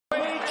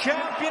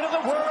champion of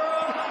the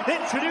world,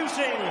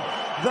 introducing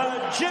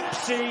the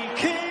Gypsy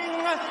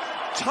King,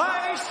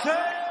 Tyson.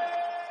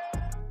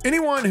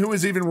 Anyone who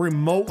is even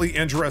remotely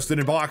interested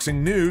in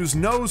boxing news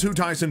knows who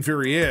Tyson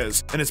Fury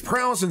is, and his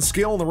prowess and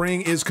skill in the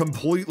ring is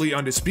completely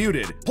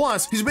undisputed.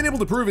 Plus, he's been able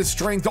to prove his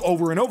strength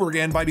over and over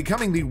again by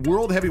becoming the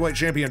world heavyweight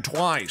champion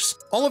twice.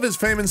 All of his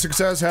fame and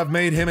success have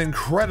made him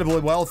incredibly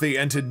wealthy,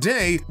 and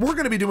today, we're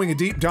going to be doing a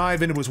deep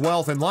dive into his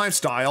wealth and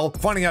lifestyle,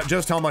 finding out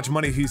just how much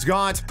money he's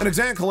got, and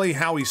exactly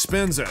how he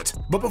spends it.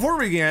 But before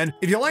we begin,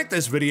 if you like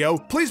this video,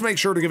 please make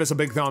sure to give us a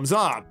big thumbs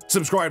up,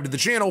 subscribe to the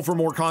channel for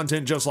more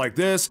content just like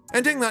this,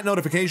 and ding that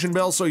notification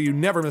bell so you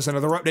never miss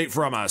another update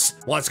from us.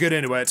 Let's get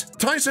into it.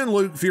 Tyson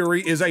Luke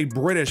Fury is a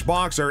British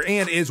boxer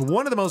and is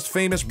one of the most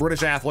famous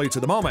British athletes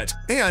at the moment,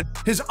 and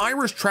his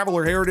Irish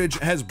traveler heritage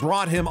has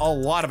brought him a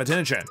lot of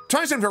attention.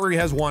 Tyson Fury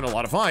has won a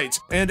lot of fights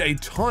and a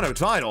ton of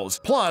titles,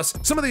 plus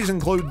some of these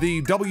include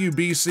the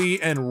WBC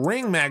and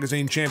Ring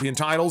Magazine champion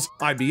titles,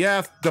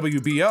 IBF,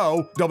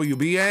 WBO,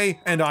 WBA,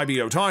 and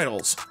IBO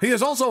titles. He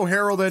is also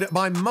heralded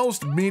by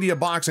most media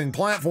boxing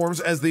platforms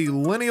as the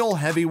lineal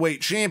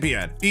heavyweight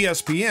champion.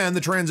 ESPN,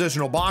 the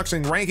Transitional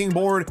Boxing Ranking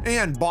Board,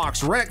 and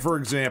BoxRec, for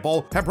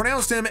example, have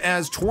pronounced him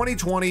as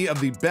 2020 of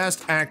the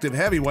best active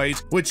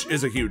heavyweight, which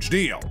is a huge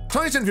deal.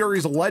 Tyson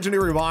Fury's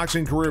legendary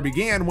boxing career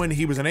began when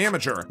he was an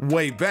amateur,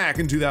 way back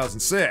in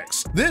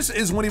 2006. This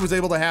is when he was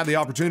able to have the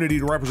opportunity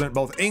to represent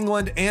both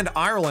England and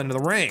Ireland in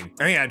the ring,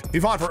 and he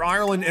fought for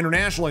Ireland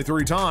internationally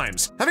 3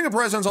 times. Having a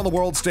presence on the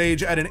world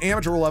stage at an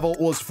amateur level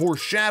was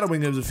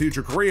foreshadowing of his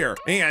future career,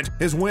 and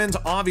his wins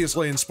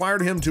obviously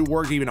inspired him to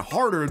work even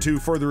harder to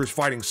further his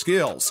fighting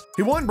skills.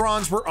 He won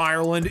bronze for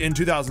Ireland in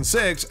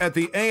 2006 at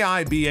the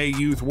AIBA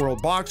Youth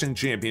World Boxing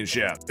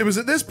Championship. It was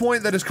at this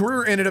point that his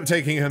career ended up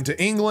taking him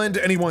to England,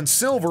 and he won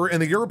silver in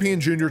the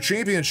European Junior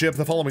Championship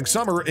the following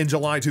summer in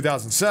July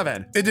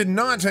 2007. It did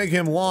not take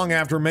him long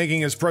after making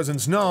his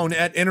presence known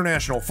at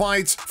international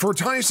fights for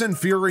Tyson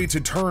Fury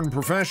to turn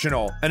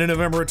professional, and in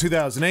November of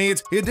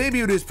 2008, he had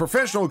debuted his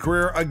professional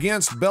career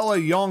against Bela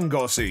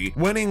Yongosi,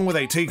 winning with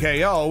a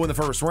TKO in the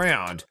first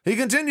round. He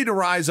continued to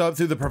rise up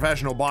through the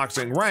professional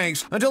boxing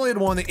ranks until he had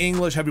won the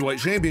English Heavyweight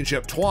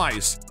Championship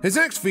twice. His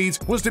next feat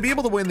was to be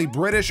able to win the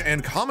British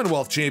and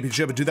Commonwealth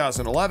Championship in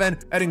 2011,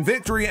 adding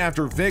victory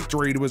after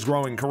victory to his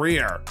growing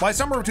career. By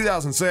summer of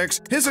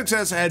 2006, his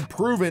success had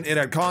proven it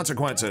had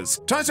consequences.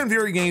 Tyson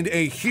Fury gained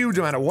a huge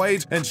amount of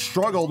weight and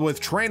struggled with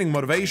training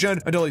motivation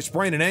until he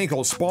sprained an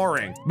ankle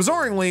sparring.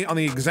 Bizarrely, on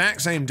the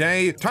exact same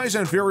day,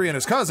 Tyson Fury and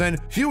his cousin,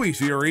 Hughie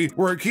Fury,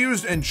 were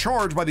accused and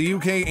charged by the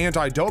UK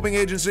anti-doping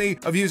agency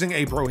of using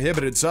a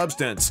prohibited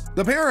substance.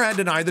 The pair had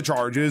denied the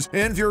charges,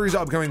 and Fury's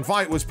upcoming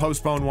fight was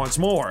postponed once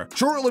more.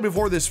 Shortly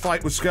before this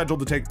fight was scheduled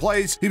to take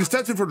place, he was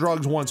tested for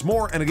drugs once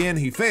more, and again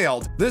he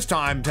failed, this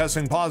time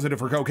testing positive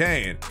for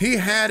cocaine. He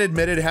had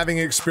admitted having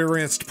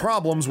experienced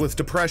problems with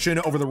depression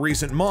over the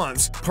recent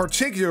months,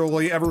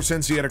 particularly ever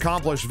since he had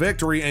accomplished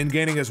victory and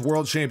gaining his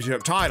world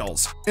championship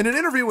titles. In an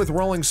interview with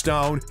Rolling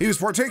Stone, he was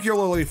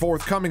particularly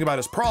forthcoming about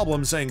his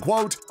problems, saying,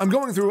 quote, "I'm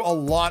going through a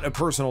lot of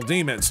personal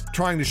demons,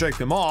 trying to shake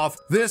them off.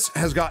 This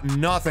has got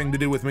nothing to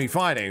do with me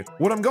fighting.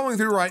 What I'm going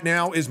through right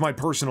now is my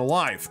personal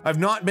life. I've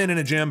not been in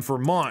a gym for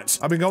months.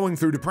 I've been going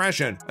through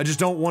depression. I just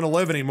don't want to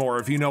live anymore,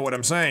 if you know what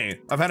I'm saying.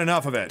 I've had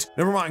enough of it.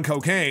 Never mind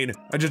cocaine.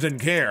 I just didn't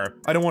care.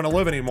 I don't want to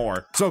live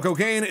anymore. So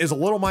cocaine is a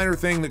little minor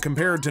thing that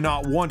compared to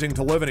not wanting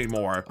to live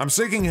anymore. I'm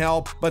seeking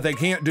help, but they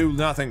can't do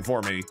nothing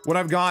for me. What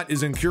I've got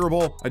is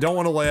incurable. I don't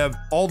want to live.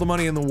 All the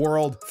money in the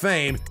world,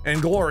 fame,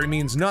 and glory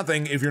means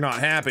nothing if you're not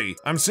happy.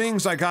 I'm seeing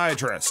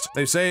psychiatrists.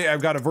 They say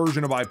I've got a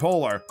version of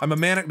bipolar. I'm a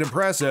manic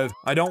depressive.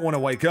 I don't want to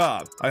wake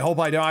up. I hope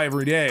I die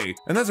every day."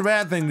 And that's a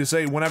bad thing to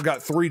say when I've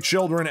got 3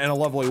 children and a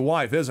lovely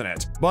wife, isn't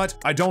it? But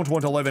I don't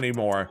want to live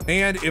anymore.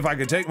 And if I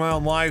could take my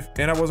own life,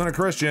 and I wasn't a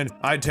Christian,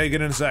 I'd take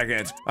it in a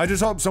second. I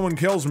just hope someone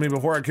kills me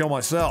before I kill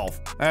myself.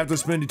 I have to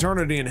spend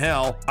eternity in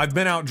hell. I've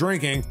been out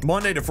drinking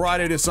Monday to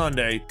Friday to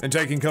Sunday and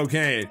taking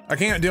cocaine. I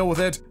can't deal with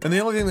it, and the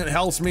only thing that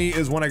helps me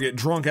is when I get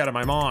drunk out of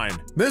my mind.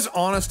 This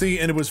honesty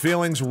into his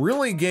feelings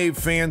really gave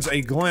fans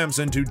a glimpse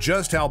into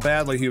just how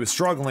badly he was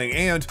struggling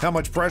and how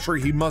much pressure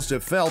he must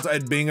have felt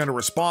at being under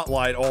a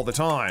spotlight all the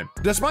time.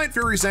 Despite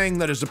Fury saying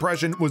that his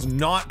depression was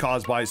not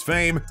caused by his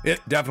fame, it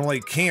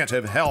definitely can't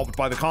have helped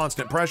by the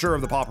constant pressure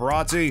of the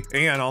paparazzi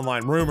and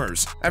online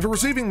rumors. After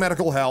receiving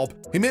medical help,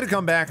 he made a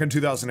comeback in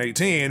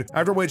 2018,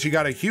 after which he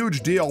got a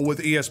huge deal with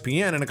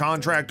ESPN and a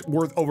contract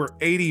worth over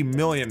 £80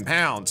 million,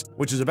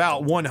 which is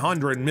about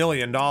 $100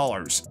 million.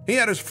 He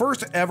had his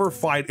first ever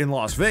fight in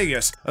Las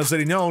Vegas, a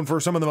city known for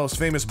some of the most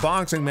famous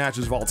boxing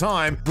matches of all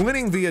time,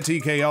 winning via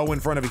TKO in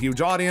front of a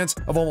huge audience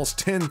of almost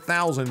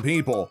 10,000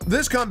 people.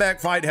 This comeback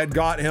fight had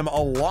got him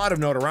a lot of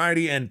notoriety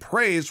notoriety and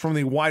praise from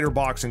the wider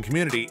boxing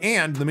community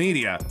and the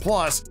media.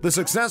 Plus, the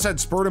success had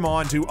spurred him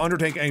on to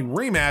undertake a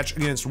rematch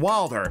against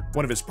Wilder,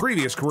 one of his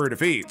previous career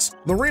defeats.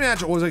 The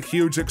rematch was a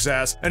huge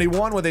success, and he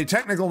won with a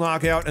technical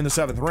knockout in the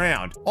 7th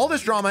round. All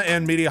this drama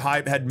and media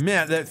hype had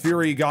meant that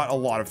Fury got a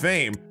lot of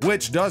fame,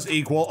 which does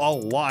equal a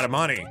lot of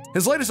money.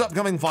 His latest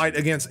upcoming fight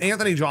against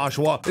Anthony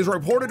Joshua is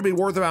reported to be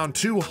worth around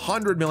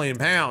 £200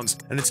 million,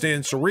 and it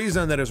stands to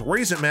reason that his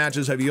recent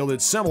matches have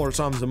yielded similar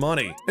sums of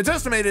money. It's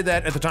estimated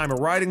that at the time of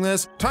writing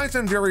this,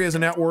 Tyson Fury has a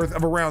net worth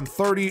of around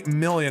 $30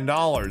 million,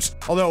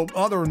 although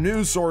other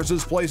news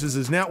sources places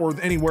his net worth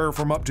anywhere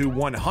from up to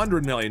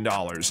 $100 million.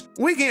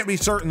 We can't be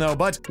certain though,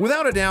 but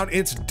without a doubt,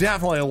 it's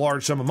definitely a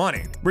large sum of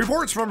money.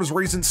 Reports from his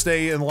recent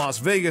stay in Las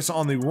Vegas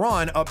on the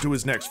run up to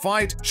his next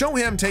fight show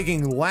him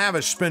taking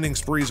lavish spending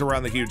sprees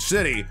around the huge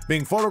city,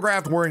 being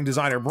photographed wearing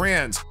designer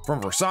brands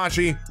from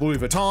Versace, Louis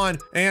Vuitton,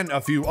 and a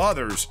few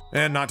others,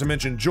 and not to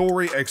mention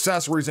jewelry,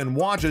 accessories, and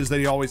watches that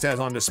he always has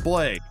on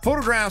display.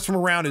 Photographs from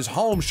around his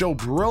home show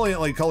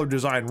brilliantly colored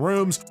design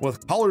rooms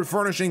with colored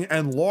furnishing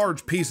and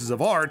large pieces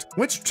of art,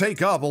 which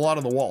take up a lot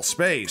of the wall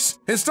space.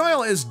 His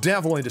style is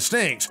definitely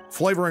distinct,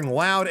 flavoring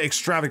loud,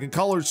 extravagant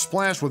colors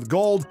splashed with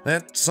gold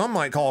that some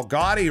might call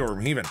gaudy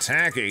or even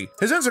tacky.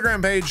 His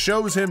Instagram page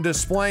shows him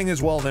displaying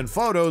his wealth in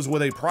photos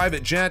with a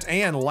private jet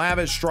and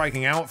lavish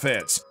striking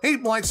outfits. He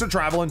likes to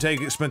travel and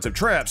take expensive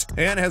trips,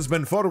 and has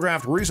been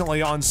photographed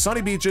recently on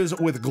sunny beaches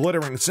with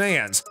glittering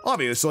sands,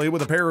 obviously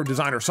with a pair of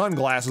designer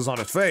sunglasses on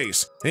his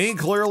face. He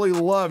clearly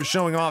loves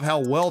showing off how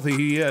wealthy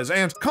he is,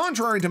 and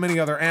contrary to many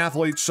other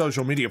athletes'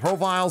 social media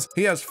profiles,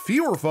 he has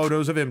fewer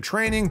photos of him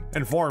training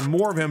and far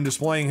more of him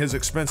displaying his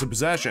expensive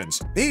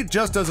possessions. He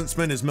just doesn't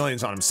spend his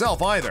millions on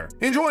himself either.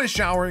 He enjoys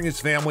showering his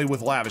family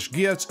with lavish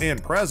gifts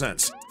and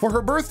presents. For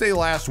her birthday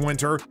last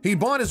winter, he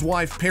bought his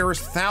wife Paris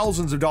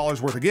thousands of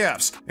dollars worth of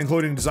gifts,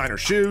 including designer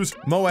shoes,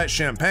 Moet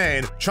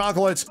champagne,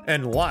 chocolates,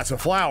 and lots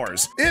of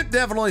flowers. It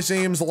definitely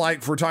seems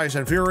like for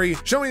Tyson Fury,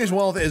 showing his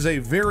wealth is a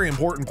very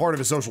important part of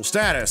his social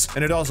status,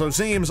 and it also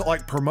seems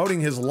like promoting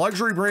his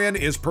luxury brand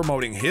is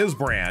promoting his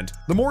brand.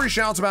 The more he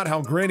shouts about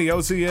how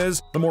grandiose he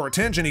is, the more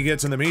attention he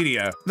gets in the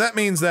media. That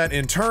means that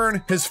in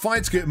turn, his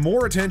fights get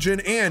more attention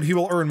and he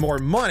will earn more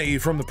money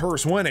from the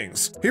purse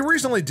winnings. He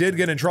recently did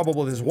get in trouble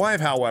with his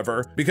wife,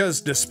 however,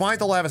 because despite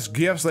the lavish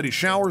gifts that he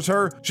showers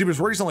her, she was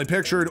recently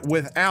pictured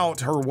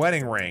without her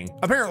wedding ring.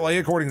 Apparently,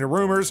 according to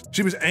rumors,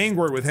 she was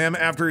angry with him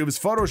after he was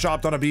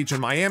photoshopped on a beach in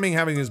Miami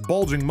having his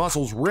bulging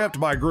muscles ripped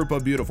by a group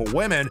of beautiful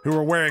women who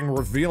were wearing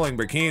revealing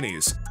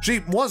bikinis. She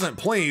wasn't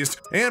pleased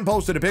and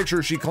posted a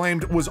picture she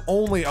claimed was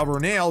only of her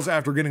nails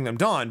after getting them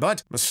done,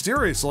 but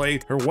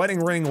mysteriously, her wedding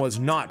ring was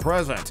not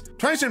present.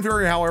 Tyson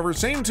Fury, however,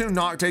 seemed to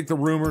not take the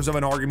rumors of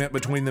an argument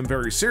between them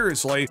very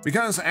seriously,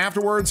 because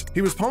afterwards,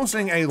 he was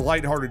posting a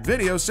lighthearted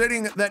video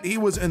stating that he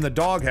was in the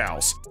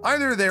doghouse.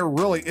 Either there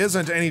really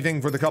isn't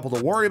anything for the couple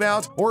to worry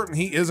about, or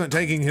he isn't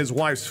taking his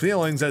wife's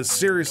feelings as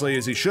seriously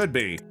as he should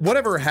be.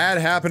 Whatever had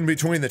happened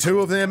between the two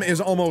of them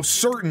is almost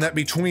certain that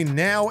between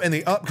now and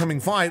the upcoming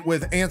fight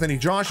with Anthony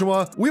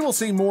Joshua, we will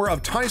see more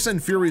of Tyson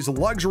Fury's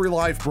luxury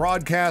life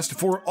broadcast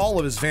for all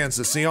of his fans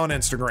to see on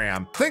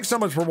Instagram. Thanks so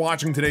much for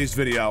watching today's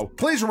video.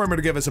 Please remember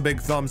to give us a big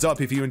thumbs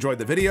up if you enjoyed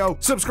the video,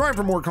 subscribe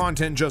for more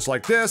content just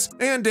like this,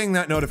 and ding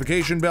that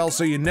notification bell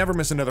so you never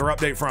miss another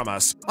update from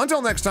us.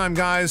 Until next time,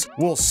 guys,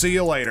 we'll see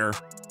you later.